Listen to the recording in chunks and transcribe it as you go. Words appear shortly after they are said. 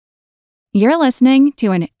You're listening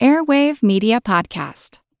to an Airwave Media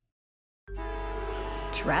Podcast.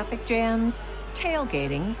 Traffic jams,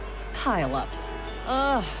 tailgating, pile-ups.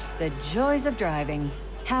 Ugh, the joys of driving.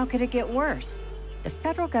 How could it get worse? The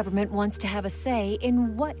federal government wants to have a say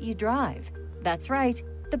in what you drive. That's right.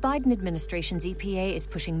 The Biden administration's EPA is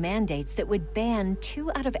pushing mandates that would ban 2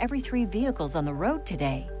 out of every 3 vehicles on the road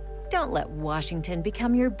today. Don't let Washington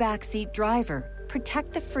become your backseat driver.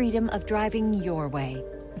 Protect the freedom of driving your way.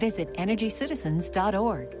 Visit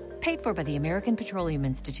EnergyCitizens.org. Paid for by the American Petroleum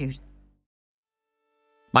Institute.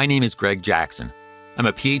 My name is Greg Jackson. I'm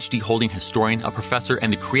a PhD-holding historian, a professor,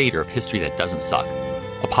 and the creator of History That Doesn't Suck,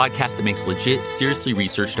 a podcast that makes legit, seriously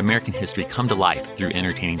researched American history come to life through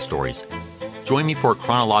entertaining stories. Join me for a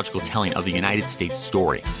chronological telling of the United States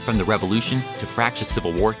story, from the Revolution to fractious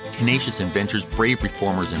Civil War, tenacious inventors, brave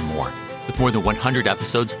reformers, and more. With more than 100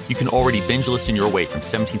 episodes, you can already binge listen your way from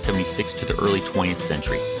 1776 to the early 20th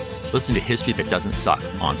century. Listen to History That Doesn't Suck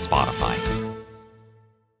on Spotify.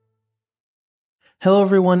 Hello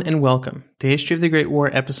everyone and welcome to History of the Great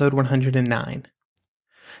War episode 109.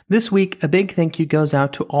 This week, a big thank you goes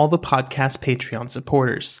out to all the podcast Patreon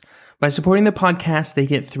supporters. By supporting the podcast, they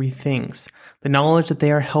get 3 things: the knowledge that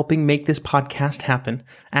they are helping make this podcast happen,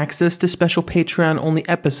 access to special Patreon-only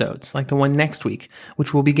episodes like the one next week,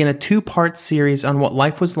 which will begin a 2-part series on what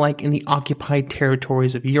life was like in the occupied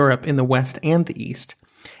territories of Europe in the West and the East,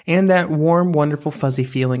 and that warm, wonderful, fuzzy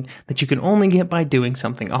feeling that you can only get by doing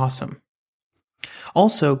something awesome.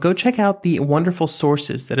 Also, go check out the wonderful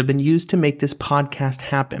sources that have been used to make this podcast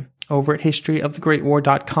happen over at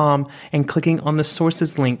historyofthegreatwar.com and clicking on the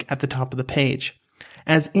sources link at the top of the page.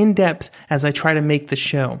 As in-depth as I try to make the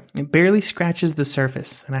show, it barely scratches the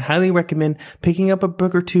surface, and I highly recommend picking up a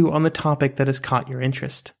book or 2 on the topic that has caught your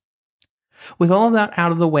interest. With all of that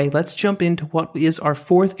out of the way, let's jump into what is our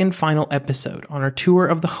 4th and final episode on our tour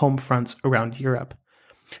of the home fronts around Europe.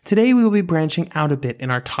 Today we will be branching out a bit in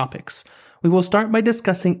our topics. We will start by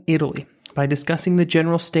discussing Italy, by discussing the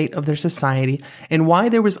general state of their society and why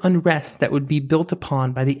there was unrest that would be built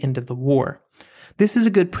upon by the end of the war. This is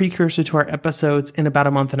a good precursor to our episodes in about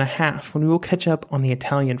a month and a half when we will catch up on the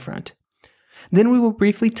Italian front. Then we will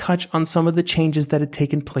briefly touch on some of the changes that had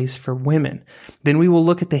taken place for women. Then we will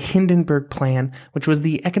look at the Hindenburg Plan, which was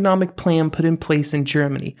the economic plan put in place in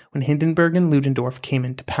Germany when Hindenburg and Ludendorff came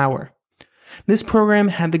into power. This program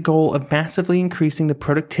had the goal of massively increasing the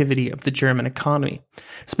productivity of the German economy,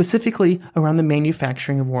 specifically around the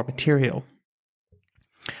manufacturing of war material.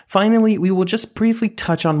 Finally, we will just briefly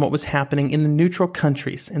touch on what was happening in the neutral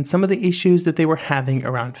countries and some of the issues that they were having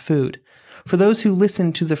around food. For those who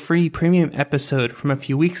listened to the free premium episode from a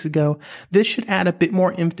few weeks ago, this should add a bit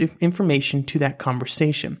more information to that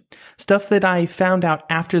conversation, stuff that I found out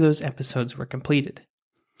after those episodes were completed.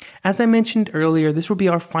 As I mentioned earlier, this will be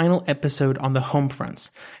our final episode on the home fronts.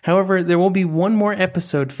 However, there will be one more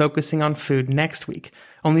episode focusing on food next week,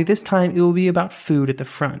 only this time it will be about food at the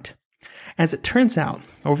front. As it turns out,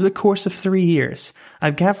 over the course of 3 years,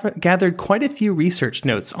 I've gathered quite a few research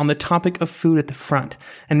notes on the topic of food at the front,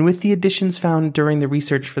 and with the additions found during the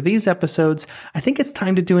research for these episodes, I think it's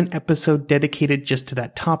time to do an episode dedicated just to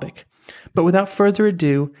that topic. But without further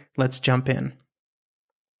ado, let's jump in.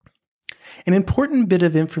 An important bit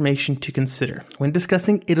of information to consider when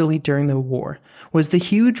discussing Italy during the war was the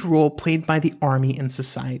huge role played by the army in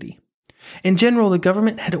society. In general, the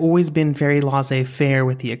government had always been very laissez-faire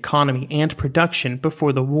with the economy and production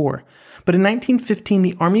before the war, but in 1915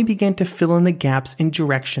 the army began to fill in the gaps in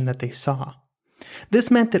direction that they saw. This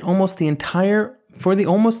meant that almost the entire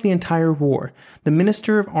war, the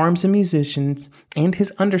Minister of Arms and Munitions and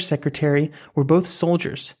his undersecretary were both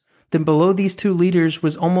soldiers. Then below these 2 leaders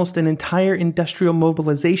was almost an entire industrial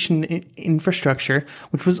mobilization infrastructure,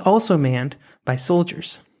 which was also manned by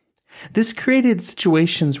soldiers. This created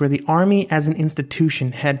situations where the army as an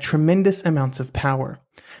institution had tremendous amounts of power.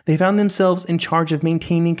 They found themselves in charge of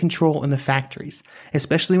maintaining control in the factories,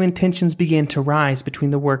 especially when tensions began to rise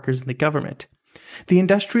between the workers and the government. The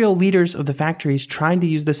industrial leaders of the factories tried to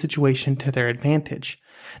use the situation to their advantage.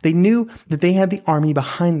 They knew that they had the army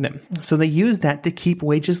behind them, so they used that to keep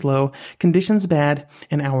wages low, conditions bad,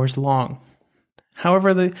 and hours long.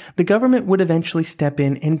 However, the government would eventually step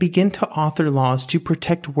in and begin to author laws to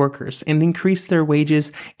protect workers and increase their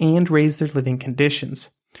wages and raise their living conditions.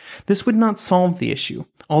 This would not solve the issue,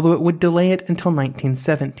 although it would delay it until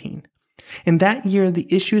 1917. In that year,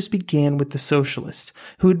 the issues began with the socialists,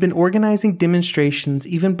 who had been organizing demonstrations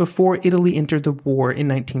even before Italy entered the war in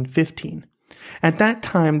 1915. At that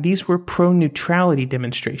time, these were pro-neutrality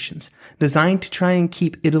demonstrations, designed to try and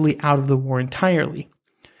keep Italy out of the war entirely.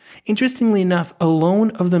 Interestingly enough,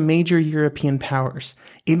 alone of the major European powers,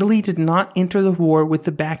 Italy did not enter the war with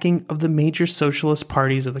the backing of the major socialist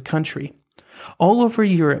parties of the country. All over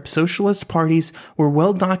Europe, socialist parties were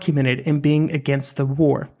well documented in being against the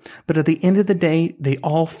war, but at the end of the day, they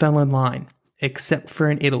all fell in line, except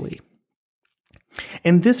for in Italy.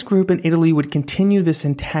 And this group in Italy would continue this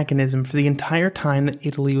antagonism for the entire time that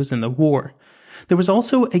Italy was in the war. There was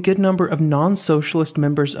also a good number of non-socialist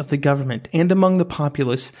members of the government and among the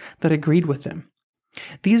populace that agreed with them.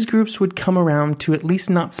 These groups would come around to at least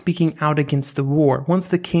not speaking out against the war once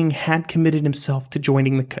the king had committed himself to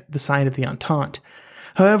joining the side of the Entente.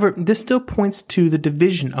 However, this still points to the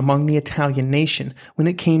division among the Italian nation when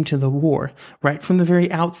it came to the war, right from the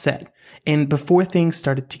very outset, and before things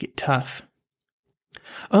started to get tough.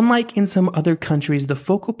 Unlike in some other countries, the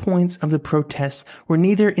focal points of the protests were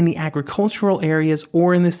neither in the agricultural areas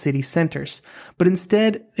or in the city centers, but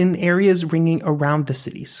instead in areas ringing around the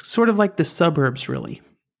cities, sort of like the suburbs, really.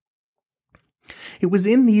 It was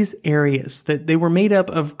in these areas that they were made up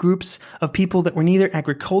of groups of people that were neither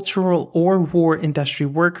agricultural or war industry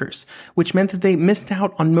workers, which meant that they missed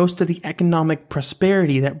out on most of the economic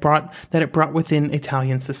prosperity that it brought within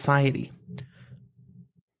Italian society.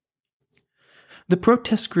 The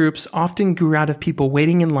protest groups often grew out of people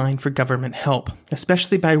waiting in line for government help,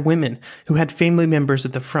 especially by women who had family members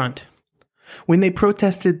at the front. When they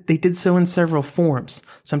protested, they did so in several forms.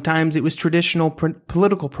 Sometimes it was traditional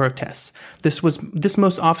political protests. This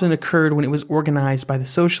most often occurred when it was organized by the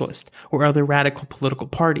socialist or other radical political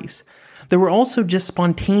parties. There were also just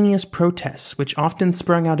spontaneous protests, which often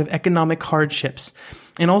sprung out of economic hardships,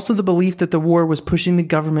 and also the belief that the war was pushing the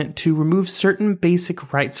government to remove certain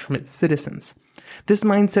basic rights from its citizens. This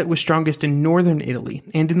mindset was strongest in northern Italy,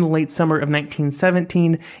 and in the late summer of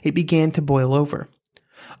 1917, it began to boil over.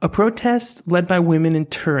 A protest led by women in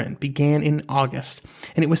Turin began in August,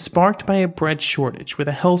 and it was sparked by a bread shortage with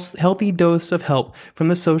a healthy dose of help from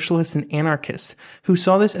the socialists and anarchists, who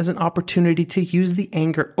saw this as an opportunity to use the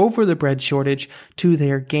anger over the bread shortage to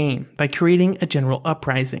their gain by creating a general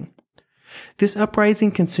uprising. This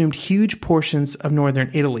uprising consumed huge portions of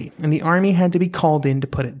northern Italy, and the army had to be called in to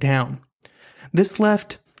put it down. This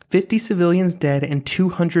left 50 civilians dead and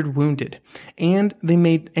 200 wounded, and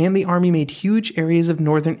the army made huge areas of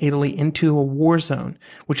northern Italy into a war zone,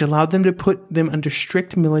 which allowed them to put them under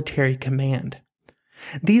strict military command.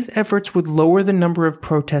 These efforts would lower the number of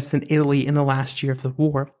protests in Italy in the last year of the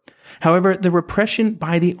war. However, the repression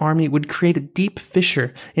by the army would create a deep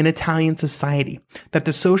fissure in Italian society that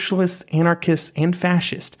the socialists, anarchists, and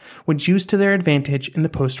fascists would use to their advantage in the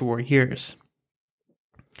post-war years.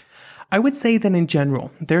 I would say that in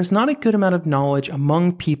general, there's not a good amount of knowledge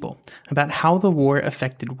among people about how the war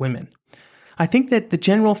affected women. I think that the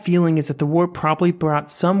general feeling is that the war probably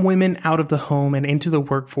brought some women out of the home and into the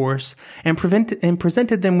workforce and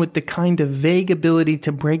presented them with the kind of vague ability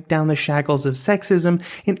to break down the shackles of sexism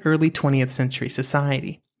in early 20th century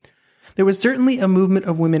society. There was certainly a movement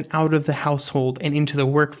of women out of the household and into the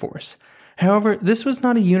workforce. However, this was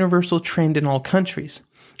not a universal trend in all countries,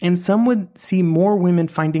 and some would see more women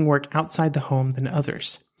finding work outside the home than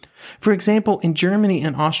others. For example, in Germany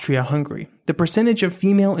and Austria-Hungary, the percentage of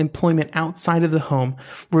female employment outside of the home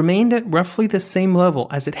remained at roughly the same level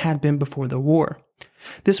as it had been before the war.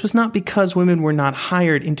 This was not because women were not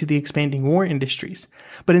hired into the expanding war industries,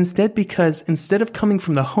 but instead because, instead of coming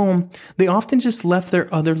from the home, they often just left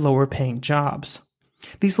their other lower-paying jobs.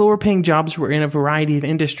 These lower-paying jobs were in a variety of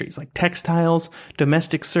industries like textiles,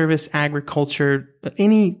 domestic service, agriculture,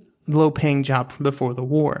 any low-paying job from before the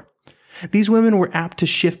war. These women were apt to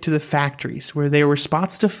shift to the factories, where there were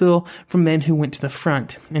spots to fill for men who went to the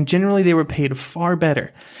front, and generally they were paid far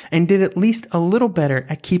better, and did at least a little better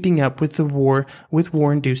at keeping up with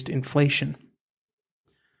war-induced inflation.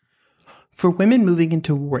 For women moving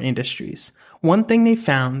into war industries, one thing they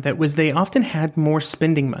found that was they often had more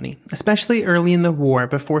spending money, especially early in the war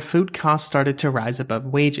before food costs started to rise above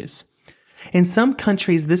wages. In some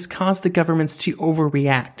countries, this caused the governments to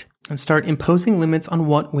overreact and start imposing limits on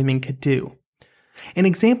what women could do. An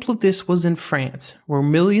example of this was in France, where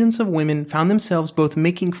millions of women found themselves both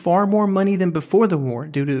making far more money than before the war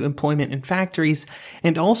due to employment in factories,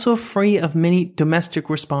 and also free of many domestic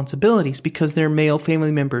responsibilities because their male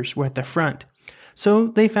family members were at the front. So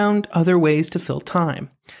they found other ways to fill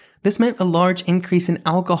time. This meant a large increase in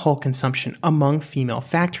alcohol consumption among female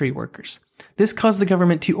factory workers. This caused the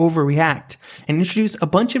government to overreact and introduce a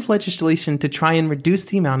bunch of legislation to try and reduce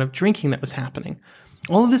the amount of drinking that was happening.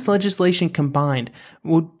 All of this legislation combined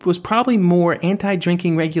was probably more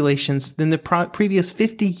anti-drinking regulations than the previous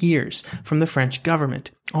 50 years from the French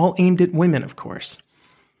government, all aimed at women, of course.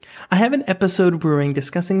 I have an episode brewing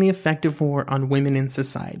discussing the effect of war on women in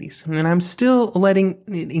societies, and I'm still letting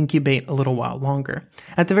it incubate a little while longer.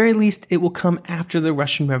 At the very least, it will come after the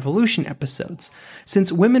Russian Revolution episodes,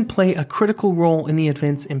 since women play a critical role in the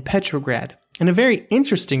events in Petrograd, and a very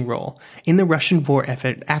interesting role in the Russian war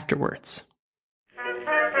effort afterwards.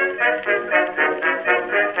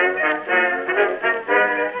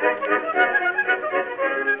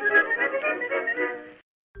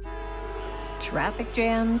 Traffic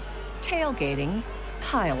jams, tailgating,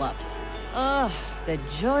 pileups. Ugh, the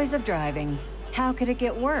joys of driving. How could it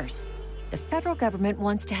get worse? The federal government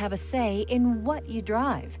wants to have a say in what you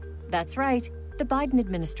drive. That's right. The Biden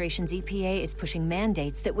administration's EPA is pushing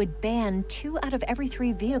mandates that would ban 2 out of every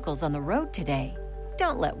 3 vehicles on the road today.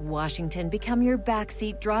 Don't let Washington become your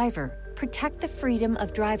backseat driver. Protect the freedom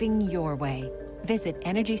of driving your way. Visit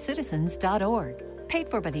EnergyCitizens.org. Paid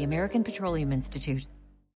for by the American Petroleum Institute.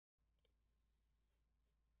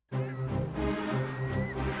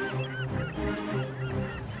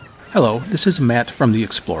 Hello, this is Matt from the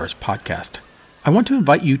Explorers Podcast. I want to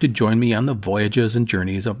invite you to join me on the voyages and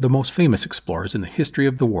journeys of the most famous explorers in the history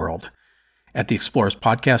of the world. At the Explorers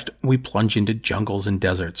Podcast, we plunge into jungles and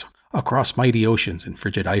deserts, across mighty oceans and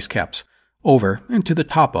frigid ice caps, over and to the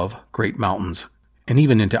top of great mountains, and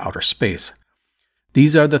even into outer space.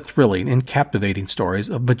 These are the thrilling and captivating stories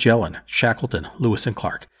of Magellan, Shackleton, Lewis and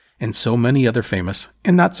Clark, and so many other famous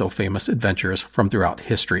and not so famous adventurers from throughout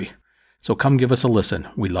history. So come give us a listen.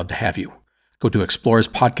 We'd love to have you. Go to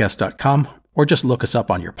explorerspodcast.com or just look us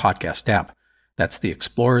up on your podcast app. That's the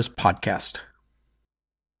Explorers Podcast.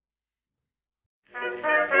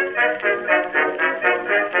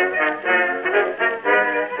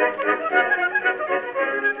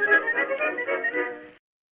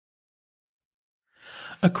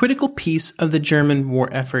 A critical piece of the German war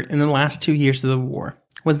effort in the last 2 years of the war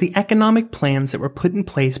was the economic plans that were put in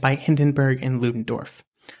place by Hindenburg and Ludendorff.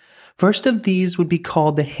 First of these would be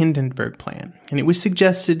called the Hindenburg Plan, and it was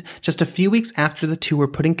suggested just a few weeks after the two were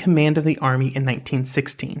put in command of the army in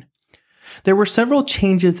 1916. There were several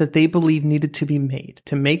changes that they believed needed to be made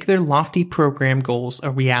to make their lofty program goals a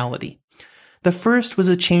reality. The first was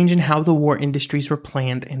a change in how the war industries were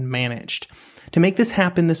planned and managed. To make this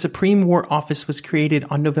happen, the Supreme War Office was created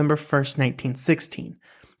on November 1st, 1916.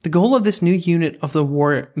 The goal of this new unit of the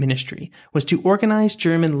War Ministry was to organize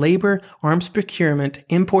German labor, arms procurement,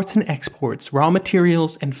 imports and exports, raw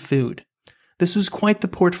materials, and food. This was quite the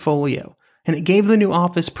portfolio, and it gave the new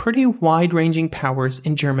office pretty wide-ranging powers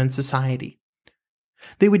in German society.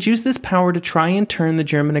 They would use this power to try and turn the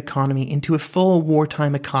German economy into a full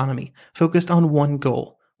wartime economy, focused on one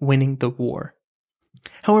goal, winning the war.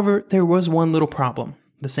 However, there was one little problem.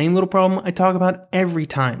 The same little problem I talk about every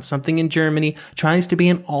time something in Germany tries to be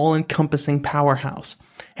an all-encompassing powerhouse,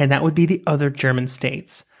 and that would be the other German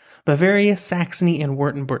states. Bavaria, Saxony, and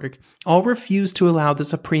Württemberg all refused to allow the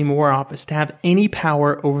Supreme War Office to have any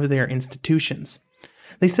power over their institutions.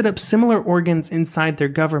 They set up similar organs inside their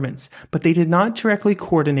governments, but they did not directly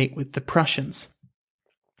coordinate with the Prussians.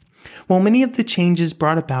 While many of the changes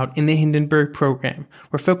brought about in the Hindenburg program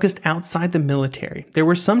were focused outside the military, there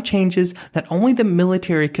were some changes that only the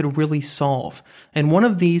military could really solve, and one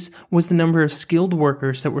of these was the number of skilled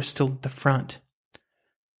workers that were still at the front.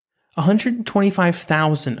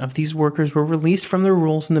 125,000 of these workers were released from their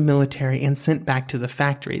roles in the military and sent back to the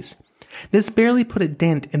factories. This barely put a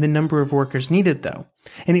dent in the number of workers needed, though,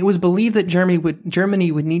 and it was believed that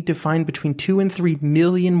Germany would need to find between 2 and 3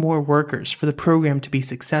 million more workers for the program to be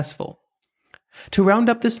successful. To round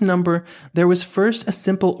up this number, there was first a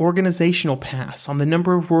simple organizational pass on the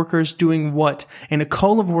number of workers doing what, and a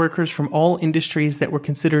call of workers from all industries that were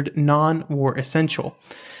considered non-war essential,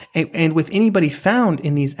 and with anybody found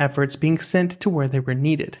in these efforts being sent to where they were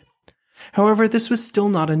needed. However, this was still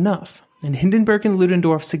not enough, and Hindenburg and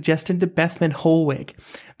Ludendorff suggested to Bethmann-Hollweg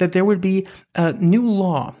that there would be a new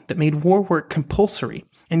law that made war work compulsory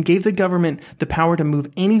and gave the government the power to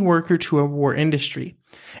move any worker to a war industry,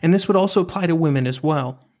 and this would also apply to women as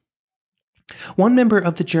well. One member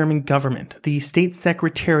of the German government, the State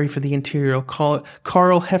Secretary for the Interior, Karl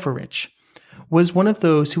Hefferich, was one of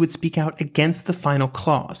those who would speak out against the final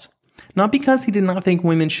clause. Not because he did not think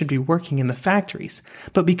women should be working in the factories,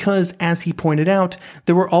 but because, as he pointed out,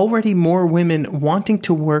 there were already more women wanting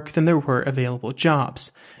to work than there were available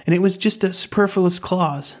jobs, and it was just a superfluous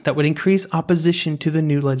clause that would increase opposition to the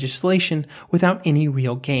new legislation without any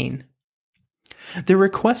real gain. The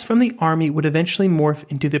request from the army would eventually morph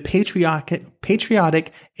into the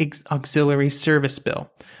Patriotic Auxiliary Service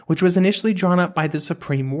Bill, which was initially drawn up by the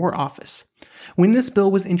Supreme War Office. When this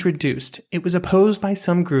bill was introduced, it was opposed by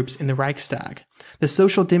some groups in the Reichstag. The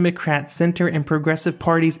Social Democrat, Center, and Progressive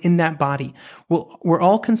parties in that body were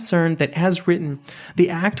all concerned that, as written, the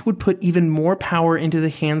act would put even more power into the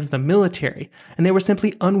hands of the military, and they were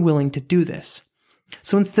simply unwilling to do this.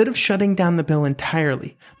 So instead of shutting down the bill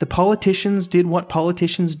entirely, the politicians did what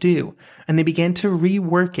politicians do, and they began to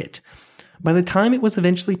rework it. By the time it was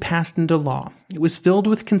eventually passed into law, it was filled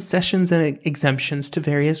with concessions and exemptions to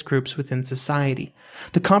various groups within society.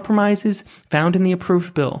 The compromises found in the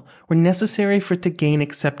approved bill were necessary for it to gain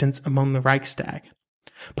acceptance among the Reichstag.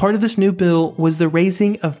 Part of this new bill was the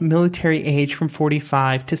raising of military age from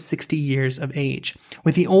 45 to 60 years of age,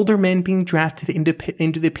 with the older men being drafted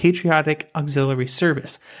into the Patriotic Auxiliary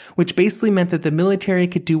Service, which basically meant that the military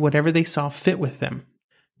could do whatever they saw fit with them.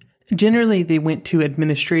 Generally, they went to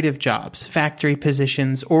administrative jobs, factory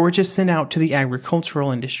positions, or were just sent out to the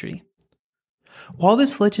agricultural industry. While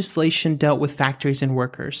this legislation dealt with factories and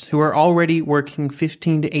workers who are already working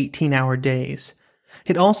 15 to 18-hour days,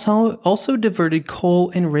 it also diverted coal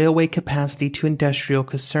and railway capacity to industrial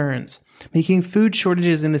concerns, making food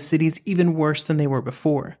shortages in the cities even worse than they were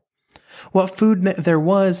before. What food there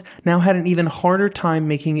was now had an even harder time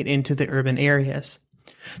making it into the urban areas.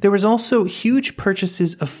 There was also huge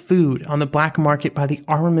purchases of food on the black market by the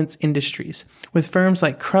armaments industries, with firms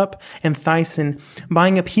like Krupp and Thyssen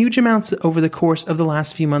buying up huge amounts over the course of the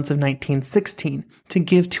last few months of 1916 to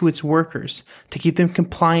give to its workers, to keep them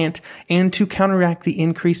compliant, and to counteract the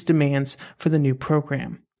increased demands for the new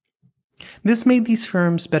program. This made these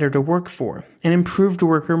firms better to work for, and improved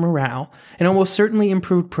worker morale, and almost certainly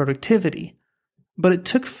improved productivity. But it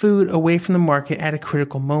took food away from the market at a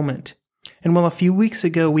critical moment. And while a few weeks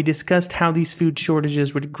ago we discussed how these food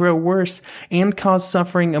shortages would grow worse and cause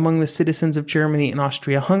suffering among the citizens of Germany and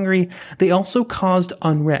Austria-Hungary, they also caused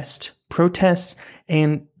unrest, protests,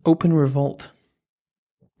 and open revolt.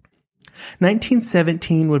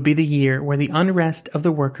 1917 would be the year where the unrest of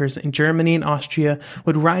the workers in Germany and Austria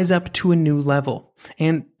would rise up to a new level,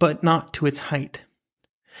 but not to its height.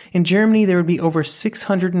 In Germany, there would be over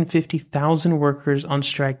 650,000 workers on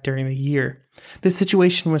strike during the year. This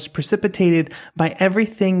situation was precipitated by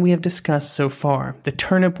everything we have discussed so far, the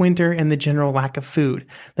turnip winter and the general lack of food,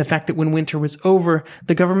 the fact that when winter was over,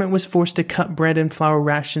 the government was forced to cut bread and flour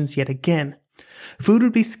rations yet again. Food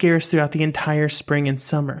would be scarce throughout the entire spring and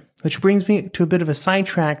summer, which brings me to a bit of a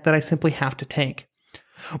sidetrack that I simply have to take.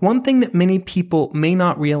 One thing that many people may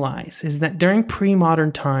not realize is that during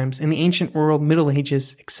pre-modern times, in the ancient world, Middle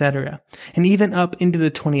Ages, etc., and even up into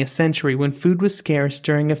the 20th century when food was scarce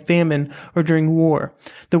during a famine or during war,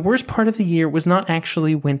 the worst part of the year was not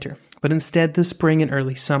actually winter, but instead the spring and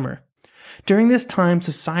early summer. During this time,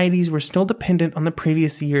 societies were still dependent on the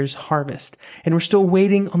previous year's harvest, and were still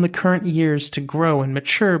waiting on the current years to grow and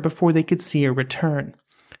mature before they could see a return.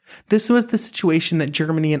 This was the situation that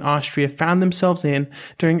Germany and Austria found themselves in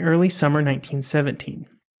during early summer 1917.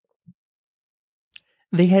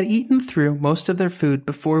 They had eaten through most of their food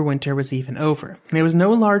before winter was even over, and there was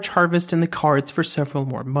no large harvest in the cards for several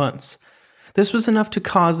more months. This was enough to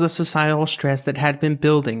cause the societal stress that had been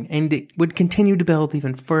building, and it would continue to build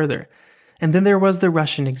even further. And then there was the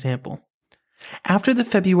Russian example. After the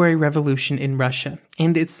February Revolution in Russia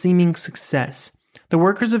and its seeming success, the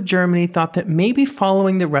workers of Germany thought that maybe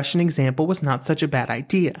following the Russian example was not such a bad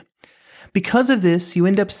idea. Because of this, you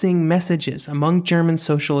end up seeing messages among German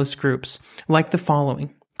socialist groups like the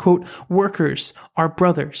following, quote, "Workers, our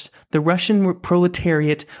brothers, the Russian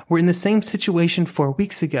proletariat were in the same situation 4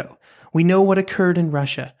 weeks ago. We know what occurred in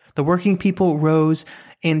Russia. The working people rose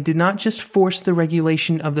and did not just force the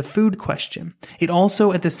regulation of the food question. It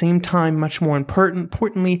also, at the same time, much more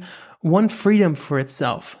importantly, won freedom for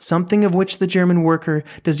itself, something of which the German worker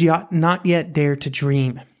does not yet dare to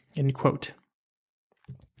dream." End quote.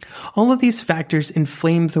 All of these factors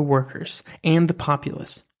inflamed the workers and the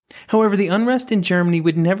populace. However, the unrest in Germany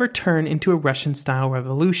would never turn into a Russian-style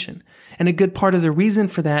revolution, and a good part of the reason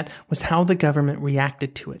for that was how the government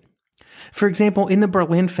reacted to it. For example, in the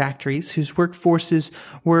Berlin factories, whose workforces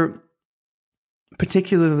were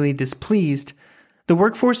particularly displeased, the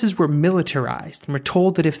workforces were militarized and were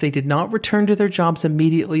told that if they did not return to their jobs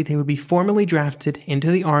immediately, they would be formally drafted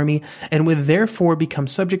into the army and would therefore become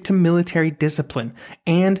subject to military discipline,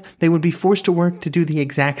 and they would be forced to work to do the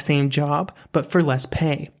exact same job, but for less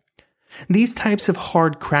pay. These types of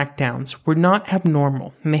hard crackdowns were not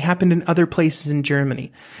abnormal, and they happened in other places in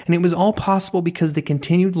Germany, and it was all possible because the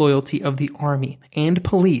continued loyalty of the army and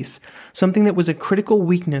police, something that was a critical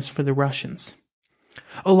weakness for the Russians.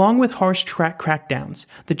 Along with harsh crackdowns,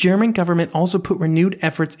 the German government also put renewed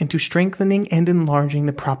efforts into strengthening and enlarging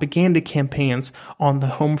the propaganda campaigns on the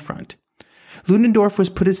home front. Ludendorff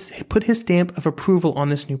put his stamp of approval on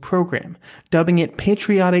this new program, dubbing it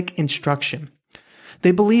Patriotic Instruction.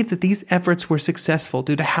 They believed that these efforts were successful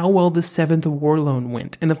due to how well the Seventh War Loan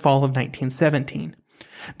went in the fall of 1917.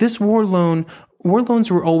 This war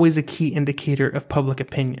loans were always a key indicator of public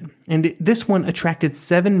opinion, and this one attracted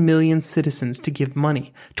 7 million citizens to give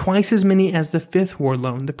money, twice as many as the Fifth War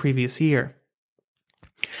Loan the previous year.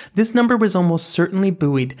 This number was almost certainly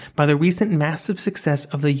buoyed by the recent massive success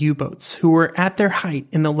of the U-boats, who were at their height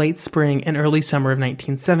in the late spring and early summer of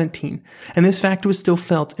 1917, and this fact was still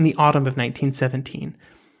felt in the autumn of 1917.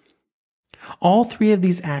 All three of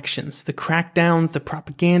these actions, the crackdowns, the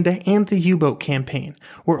propaganda, and the U-boat campaign,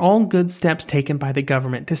 were all good steps taken by the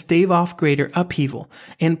government to stave off greater upheaval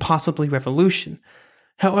and possibly revolution.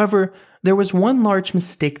 However, there was one large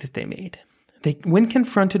mistake that they made. When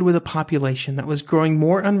confronted with a population that was growing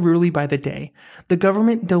more unruly by the day, the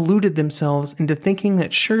government deluded themselves into thinking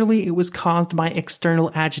that surely it was caused by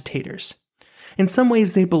external agitators. In some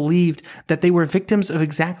ways, they believed that they were victims of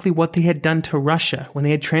exactly what they had done to Russia when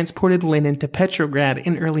they had transported linen to Petrograd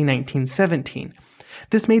in early 1917.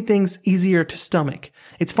 This made things easier to stomach.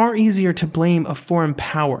 It's far easier to blame a foreign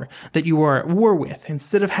power that you are at war with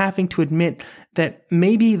instead of having to admit that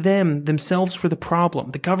maybe themselves were the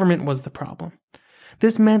problem, the government was the problem.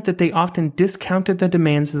 This meant that they often discounted the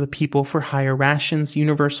demands of the people for higher rations,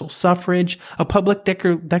 universal suffrage, a public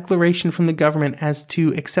declaration from the government as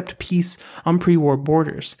to accept peace on pre-war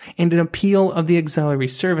borders, and an appeal of the Auxiliary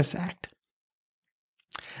Service Act.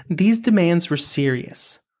 These demands were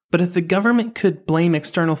serious, but if the government could blame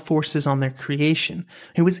external forces on their creation,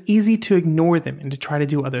 it was easy to ignore them and to try to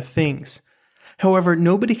do other things. However,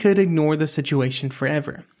 nobody could ignore the situation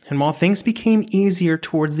forever, and while things became easier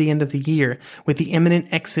towards the end of the year with the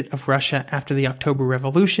imminent exit of Russia after the October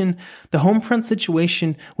Revolution, the home front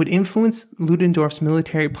situation would influence Ludendorff's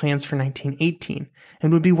military plans for 1918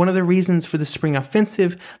 and would be one of the reasons for the spring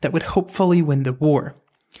offensive that would hopefully win the war.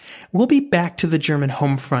 We'll be back to the German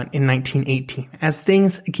home front in 1918 as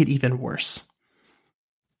things get even worse.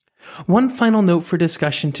 One final note for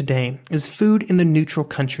discussion today is food in the neutral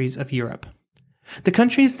countries of Europe. The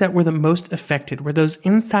countries that were the most affected were those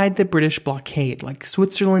inside the British blockade, like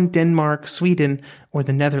Switzerland, Denmark, Sweden, or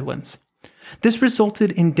the Netherlands. This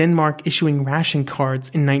resulted in Denmark issuing ration cards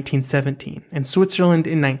in 1917 and Switzerland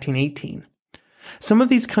in 1918. Some of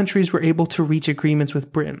these countries were able to reach agreements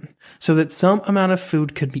with Britain so that some amount of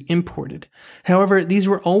food could be imported. However, these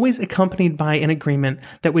were always accompanied by an agreement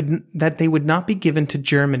that they would not be given to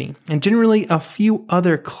Germany, and generally a few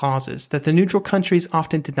other clauses that the neutral countries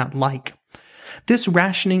often did not like. This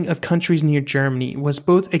rationing of countries near Germany was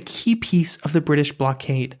both a key piece of the British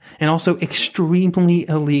blockade and also extremely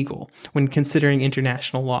illegal when considering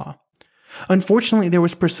international law. Unfortunately, there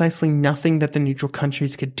was precisely nothing that the neutral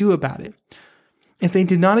countries could do about it. If they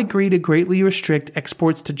did not agree to greatly restrict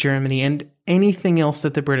exports to Germany and anything else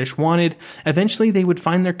that the British wanted, eventually they would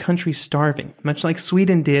find their country starving, much like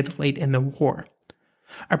Sweden did late in the war.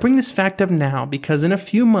 I bring this fact up now because in a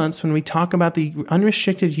few months when we talk about the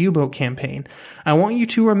unrestricted U-boat campaign, I want you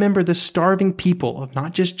to remember the starving people of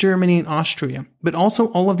not just Germany and Austria, but also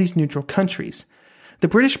all of these neutral countries. The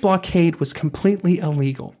British blockade was completely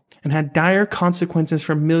illegal and had dire consequences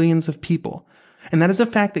for millions of people, and that is a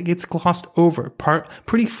fact that gets glossed over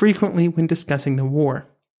pretty frequently when discussing the war.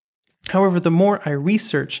 However, the more I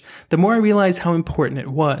research, the more I realize how important it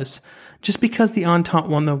was. Just because the Entente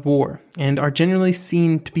won the war and are generally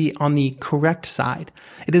seen to be on the correct side,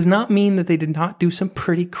 it does not mean that they did not do some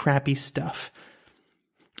pretty crappy stuff.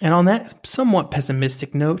 And on that somewhat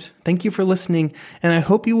pessimistic note, thank you for listening, and I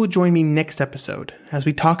hope you will join me next episode as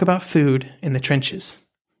we talk about food in the trenches.